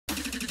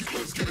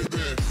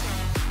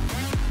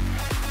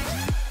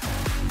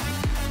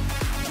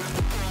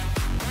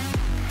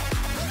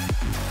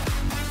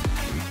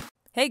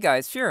Hey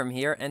guys, Shiram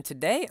here, and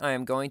today I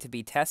am going to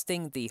be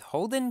testing the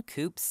Holden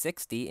Coupe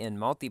 60 in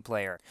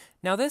multiplayer.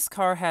 Now this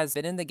car has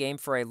been in the game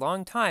for a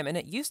long time, and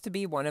it used to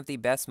be one of the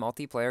best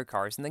multiplayer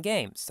cars in the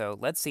game, so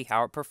let's see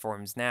how it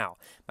performs now.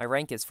 My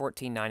rank is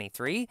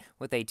 1493,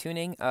 with a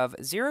tuning of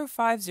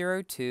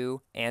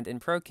 0502, and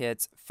in Pro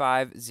Kits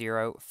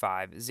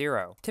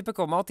 5050.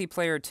 Typical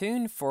multiplayer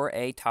tune for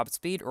a top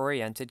speed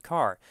oriented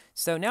car.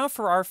 So now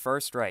for our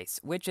first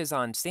race, which is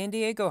on San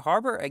Diego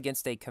Harbor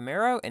against a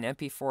Camaro, an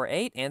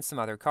MP48, and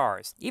some other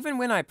cars. Even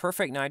when I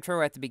perfect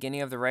nitro at the beginning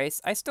of the race,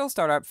 I still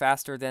start up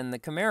faster than the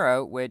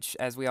Camaro, which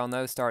as we all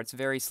know starts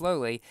very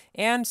slowly,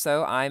 and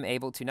so I'm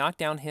able to knock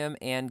down him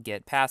and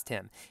get past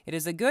him. It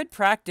is a good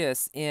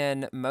practice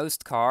in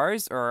most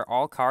cars, or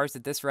all cars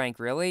at this rank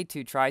really,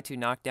 to try to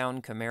knock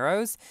down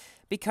Camaros,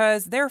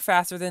 because they're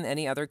faster than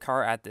any other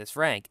car at this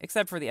rank,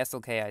 except for the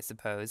SLK I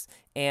suppose,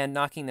 and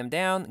knocking them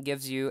down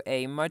gives you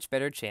a much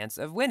better chance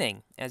of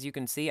winning. As you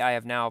can see, I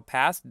have now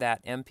passed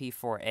that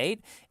MP48,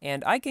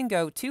 and I can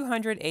go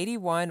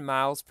 281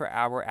 miles per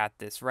hour at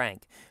this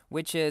rank,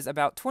 which is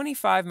about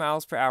 25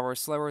 miles per hour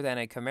slower than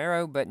a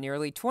Camaro, but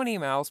nearly 20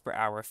 miles per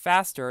hour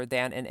faster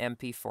than an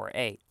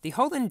MP48. The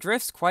Holden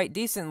drifts quite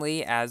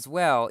decently as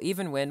well,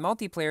 even when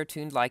multiplayer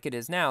tuned like it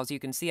is now. As you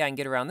can see, I can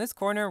get around this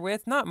corner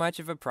with not much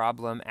of a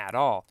problem at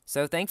all.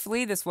 So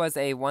thankfully, this was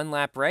a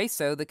one-lap race,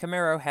 so the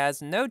Camaro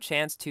has no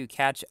chance to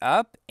catch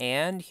up,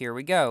 and here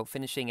we go,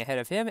 finishing ahead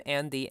of him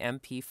and the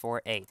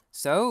MP48.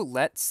 So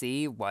let's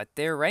see what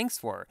their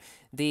ranks were.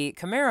 The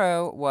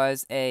Camaro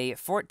was a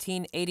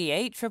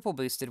 1488 triple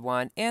boosted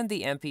one, and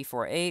the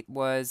MP48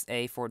 was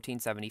a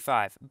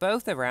 1475,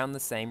 both around the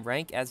same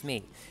rank as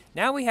me.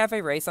 Now we have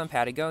a race on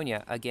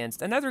Patagonia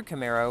against another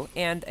Camaro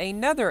and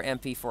another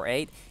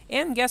MP48,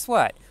 and guess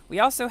what? We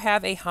also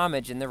have a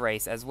Hommage in the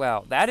race as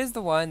well. That is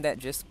the one that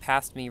just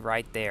passed me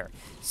right there.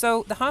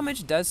 So the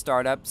Hommage does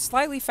start up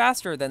slightly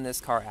faster than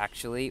this car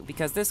actually,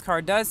 because this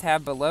car does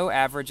have below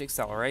average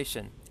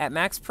acceleration. At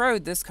Max Pro,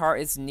 this car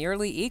is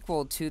nearly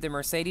equal to the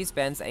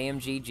Mercedes-Benz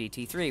AMG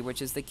GT3,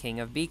 which is the king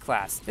of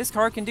B-Class. This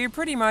car can do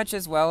pretty much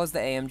as well as the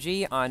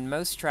AMG on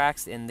most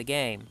tracks in the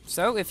game.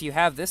 So if you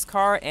have this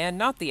car and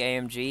not the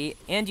AMG,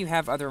 and you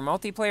have other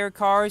multiplayer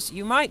cars,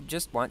 you might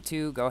just want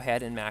to go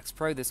ahead and Max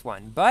Pro this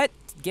one. But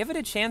give it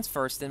a chance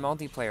first in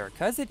multiplayer,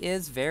 because it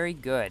is very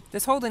good.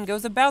 This Holden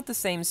goes about the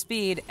same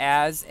speed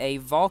as a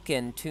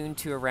Vulcan tuned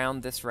to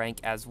around this rank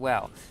as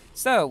well.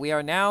 So we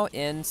are now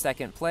in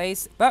second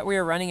place, but we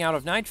are running out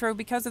of nitro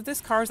because of this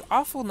car's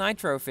awful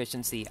nitro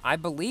efficiency. I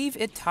believe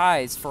it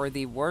ties for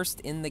the worst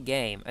in the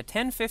game, a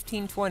 10,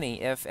 15,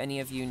 20 if any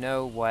of you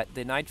know what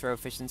the nitro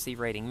efficiency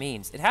rating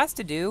means. It has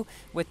to do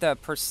with the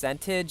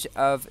percentage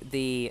of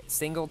the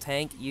single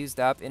tank used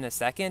up in a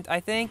second, I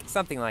think,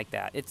 something like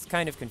that. It's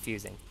kind of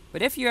confusing.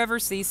 But if you ever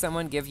see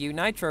someone give you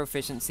nitro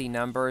efficiency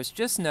numbers,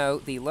 just know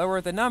the lower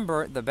the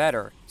number, the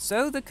better.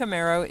 So the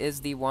Camaro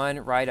is the one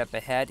right up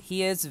ahead.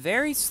 He is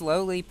very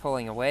slowly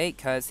pulling away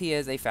because he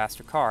is a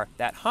faster car.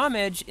 That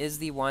Homage is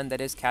the one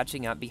that is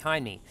catching up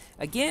behind me.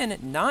 Again,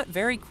 not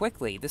very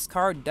quickly. This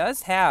car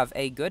does have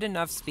a good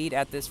enough speed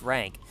at this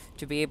rank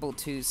to be able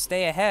to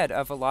stay ahead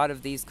of a lot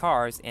of these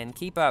cars and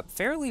keep up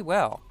fairly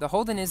well. The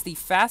Holden is the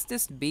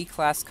fastest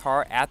B-Class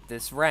car at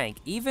this rank,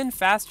 even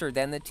faster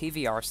than the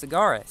TVR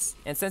Camaros.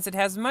 And since it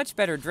has much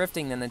better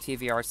drifting than the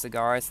TVR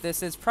Camaros,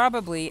 this is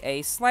probably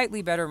a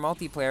slightly better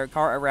multiplayer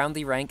car around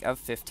the rank of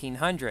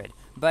 1500.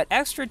 But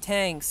extra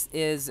tanks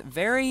is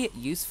very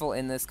useful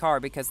in this car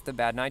because of the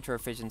bad nitro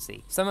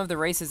efficiency. Some of the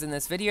races in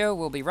this video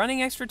will be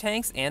running extra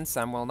tanks and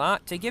some will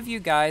not, to give you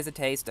guys a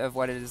taste of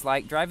what it is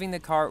like driving the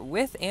car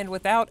with and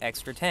without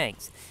extra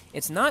tanks.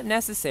 It's not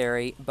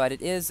necessary, but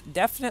it is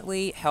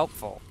definitely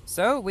helpful.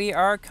 So we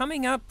are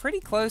coming up pretty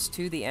close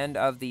to the end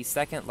of the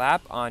second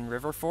lap on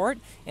River Fort,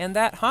 and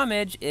that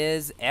Homage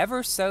is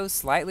ever so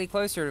slightly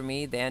closer to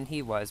me than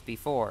he was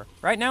before.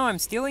 Right now I'm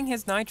stealing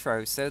his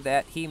nitro so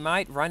that he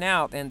might run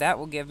out, and that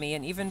will give me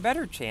an even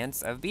better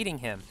chance of beating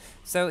him.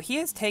 So he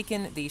has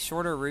taken the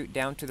shorter route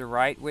down to the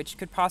right, which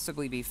could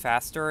possibly be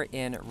faster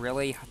in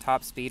really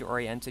top speed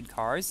oriented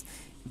cars.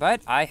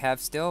 But I have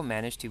still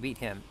managed to beat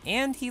him.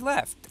 And he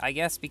left, I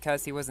guess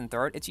because he was in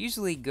third. It's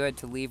usually good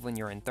to leave when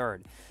you're in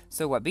third.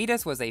 So what beat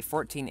us was a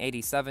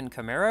 1487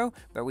 Camaro,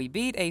 but we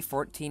beat a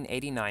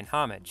 1489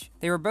 Homage.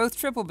 They were both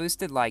triple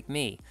boosted like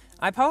me.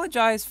 I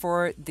apologize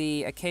for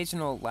the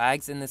occasional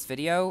lags in this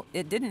video.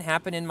 It didn't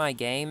happen in my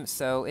game,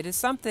 so it is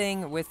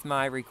something with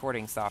my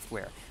recording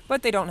software.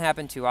 But they don't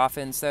happen too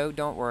often, so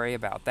don't worry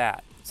about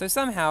that. So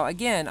somehow,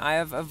 again, I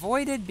have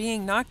avoided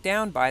being knocked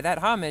down by that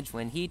Homage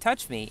when he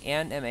touched me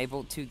and am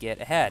able to get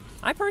ahead.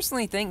 I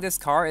personally think this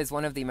car is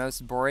one of the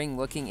most boring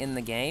looking in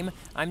the game.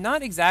 I'm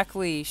not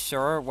exactly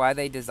sure why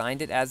they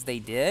designed it as they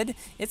did.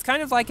 It's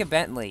kind of like a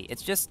Bentley.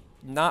 It's just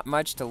not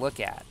much to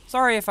look at.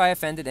 Sorry if I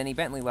offended any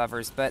Bentley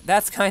lovers, but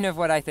that's kind of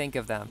what I think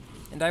of them.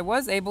 and I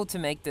was able to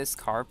make this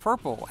car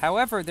purple.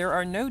 However, there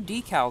are no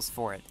decals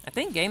for it. I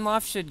think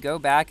Gameloft should go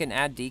back and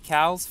add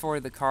decals for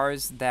the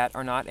cars that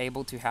are not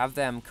able to have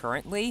them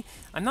currently.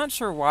 I'm not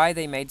sure why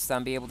they made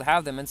some be able to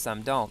have them and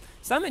some don't.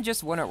 Some it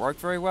just wouldn't work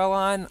very well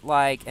on,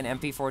 like an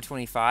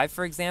MP425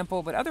 for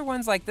example, but other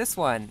ones like this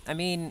one, I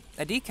mean,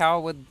 a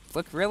decal would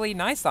look really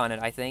nice on it,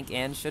 I think,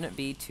 and shouldn't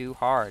be too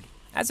hard.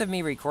 As of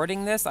me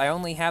recording this, I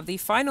only have the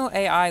final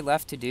AI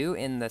left to do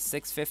in the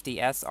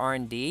 650S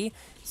R&D,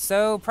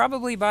 so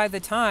probably by the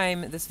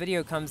time this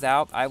video comes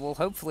out, I will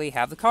hopefully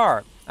have the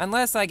car.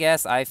 Unless, I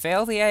guess, I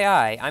fail the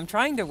AI. I'm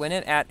trying to win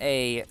it at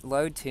a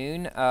low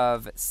tune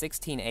of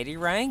 1680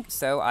 rank,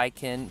 so I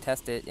can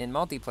test it in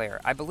multiplayer.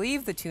 I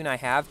believe the tune I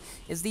have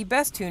is the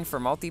best tune for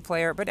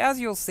multiplayer, but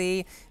as you'll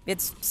see,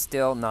 it's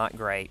still not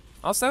great.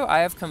 Also, I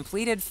have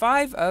completed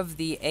 5 of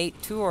the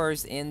 8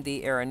 tours in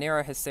the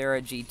Aranera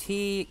Hacera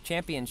GT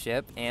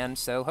Championship, and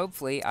so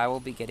hopefully I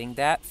will be getting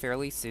that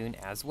fairly soon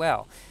as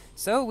well.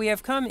 So we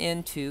have come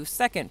into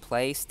second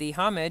place, the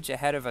Homage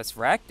ahead of us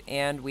wrecked,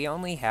 and we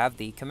only have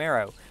the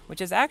Camaro,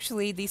 which is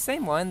actually the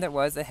same one that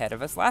was ahead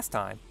of us last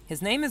time.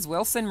 His name is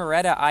Wilson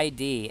Moretta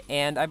ID,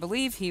 and I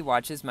believe he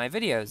watches my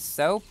videos,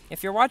 so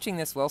if you're watching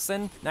this,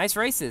 Wilson, nice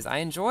races. I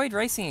enjoyed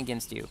racing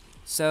against you.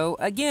 So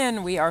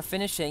again, we are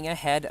finishing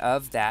ahead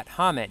of that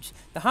Homage.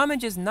 The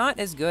Homage is not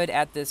as good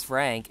at this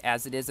rank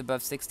as it is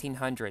above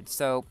 1600,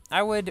 so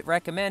I would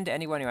recommend to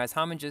anyone who has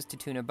Homages to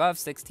tune above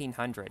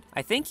 1600.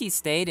 I think he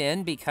stayed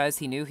in because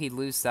he knew he'd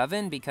lose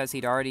 7 because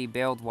he'd already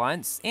bailed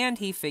once, and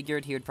he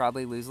figured he would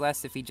probably lose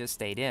less if he just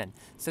stayed in.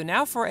 So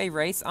now for a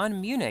race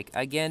on Munich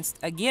against,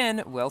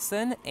 again,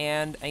 Wilson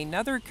and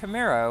another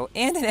Camaro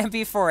and an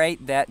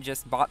MP48 that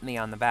just bought me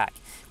on the back,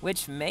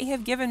 which may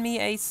have given me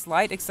a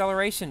slight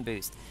acceleration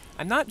boost.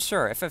 I'm not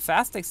sure. If a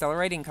fast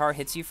accelerating car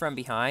hits you from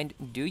behind,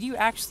 do you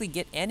actually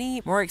get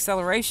any more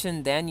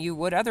acceleration than you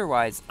would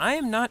otherwise? I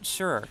am not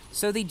sure.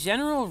 So the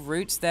general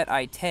routes that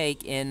I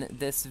take in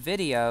this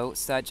video,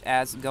 such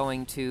as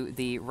going to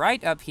the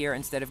right up here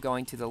instead of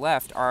going to the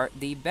left, are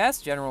the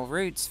best general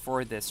routes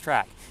for this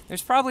track.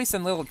 There's probably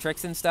some little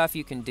tricks and stuff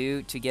you can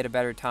do to get a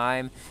better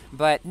time,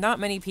 but not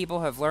many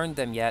people have learned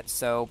them yet,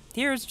 so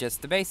here's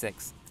just the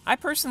basics. I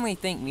personally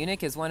think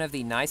Munich is one of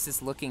the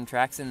nicest looking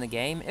tracks in the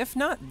game, if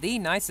not the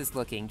nicest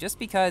looking, just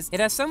because it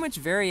has so much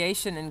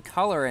variation in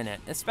color in it,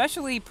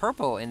 especially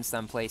purple in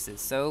some places,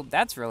 so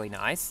that's really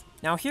nice.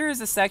 Now here is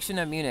a section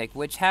of Munich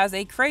which has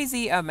a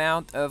crazy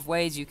amount of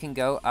ways you can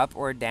go up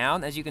or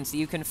down. As you can see,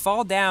 you can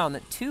fall down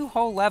 2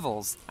 whole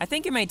levels. I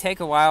think it may take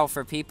a while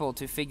for people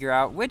to figure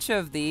out which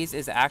of these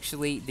is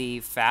actually the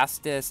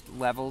fastest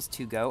levels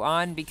to go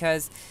on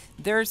because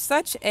there's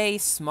such a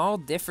small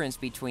difference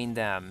between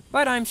them,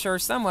 but I'm sure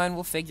someone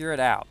will figure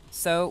it out.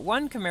 So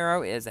one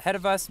Camaro is ahead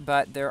of us,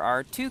 but there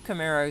are 2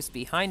 Camaros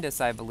behind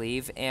us, I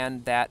believe,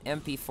 and that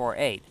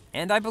MP48.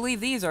 And I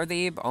believe these are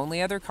the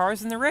only other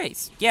cars in the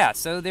race. Yeah,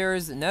 so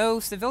there's no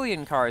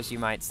civilian cars, you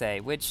might say,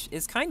 which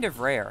is kind of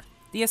rare.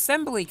 The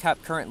Assembly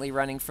Cup currently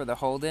running for the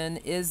Holden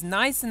is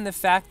nice in the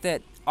fact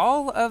that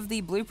all of the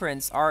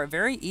blueprints are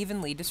very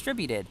evenly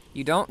distributed.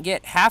 You don't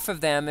get half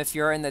of them if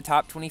you're in the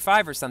top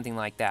 25 or something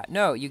like that.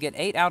 No, you get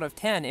 8 out of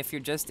 10 if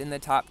you're just in the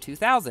top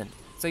 2,000.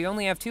 So you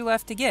only have 2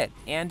 left to get,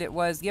 and it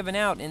was given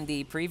out in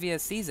the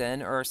previous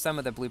season, or some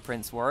of the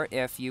blueprints were,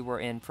 if you were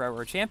in Pro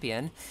or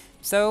Champion.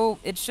 So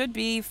it should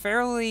be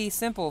fairly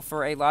simple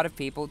for a lot of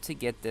people to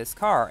get this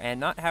car, and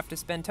not have to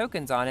spend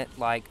tokens on it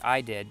like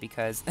I did,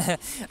 because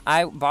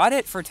I bought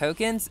it for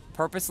tokens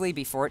purposely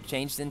before it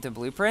changed into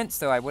blueprints,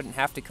 so I wouldn't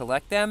have to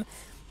collect them.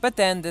 But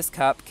then this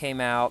cup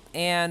came out,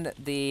 and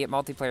the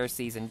multiplayer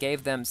season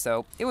gave them,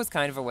 so it was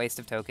kind of a waste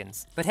of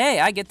tokens. But hey,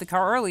 I get the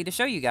car early to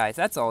show you guys,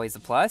 that's always a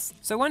plus.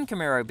 So one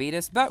Camaro beat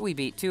us, but we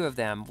beat 2 of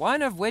them,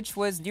 one of which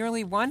was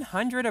nearly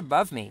 100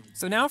 above me.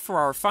 So now for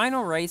our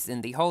final race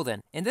in the Holden.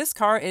 In this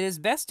car, it is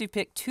best to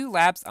pick 2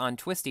 laps on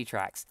twisty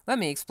tracks. Let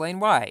me explain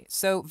why.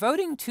 So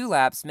voting 2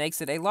 laps makes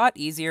it a lot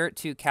easier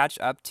to catch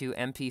up to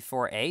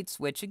MP48s,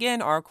 which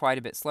again are quite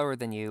a bit slower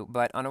than you,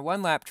 but on a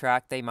 1-lap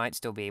track, they might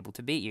still be able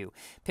to beat you.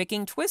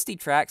 Picking twisty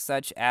tracks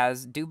such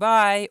as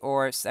Dubai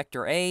or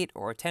Sector 8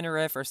 or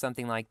Tenerife or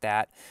something like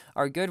that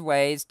are good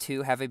ways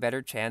to have a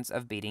better chance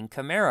of beating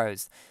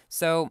Camaros.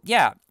 So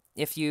yeah,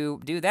 if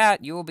you do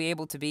that, you will be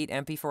able to beat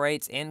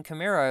MP48s and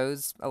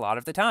Camaros a lot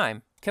of the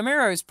time.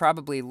 Camaros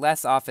probably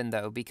less often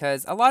though,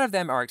 because a lot of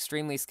them are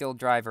extremely skilled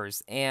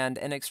drivers, and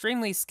an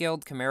extremely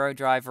skilled Camaro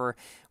driver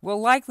will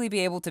likely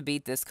be able to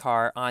beat this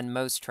car on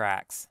most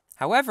tracks.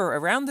 However,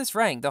 around this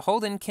rank, the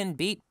Holden can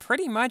beat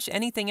pretty much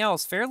anything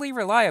else fairly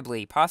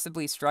reliably,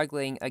 possibly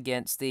struggling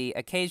against the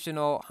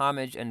occasional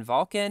Homage and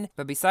Vulcan,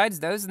 but besides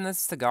those in the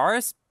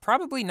Camaros,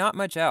 probably not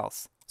much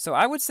else. So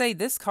I would say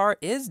this car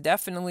is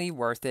definitely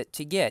worth it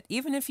to get,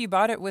 even if you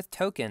bought it with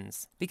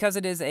tokens, because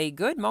it is a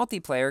good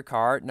multiplayer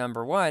car,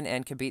 number 1,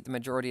 and can beat the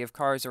majority of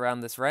cars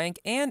around this rank,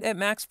 and at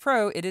Max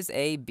Pro, it is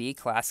a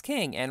B-Class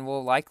King, and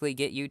will likely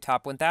get you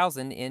top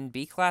 1000 in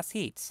B-Class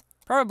heats.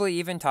 Probably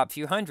even top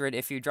few hundred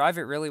if you drive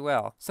it really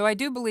well. So I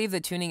do believe the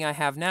tuning I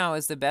have now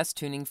is the best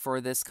tuning for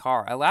this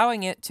car,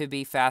 allowing it to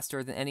be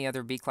faster than any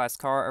other B-Class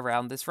car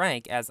around this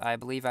rank, as I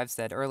believe I've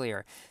said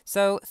earlier.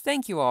 So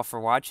thank you all for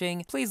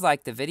watching. Please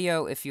like the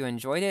video if you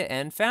enjoyed it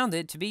and found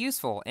it to be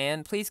useful,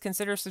 and please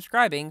consider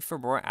subscribing for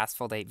more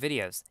Asphalt 8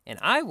 videos. And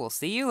I will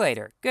see you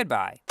later.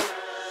 Goodbye.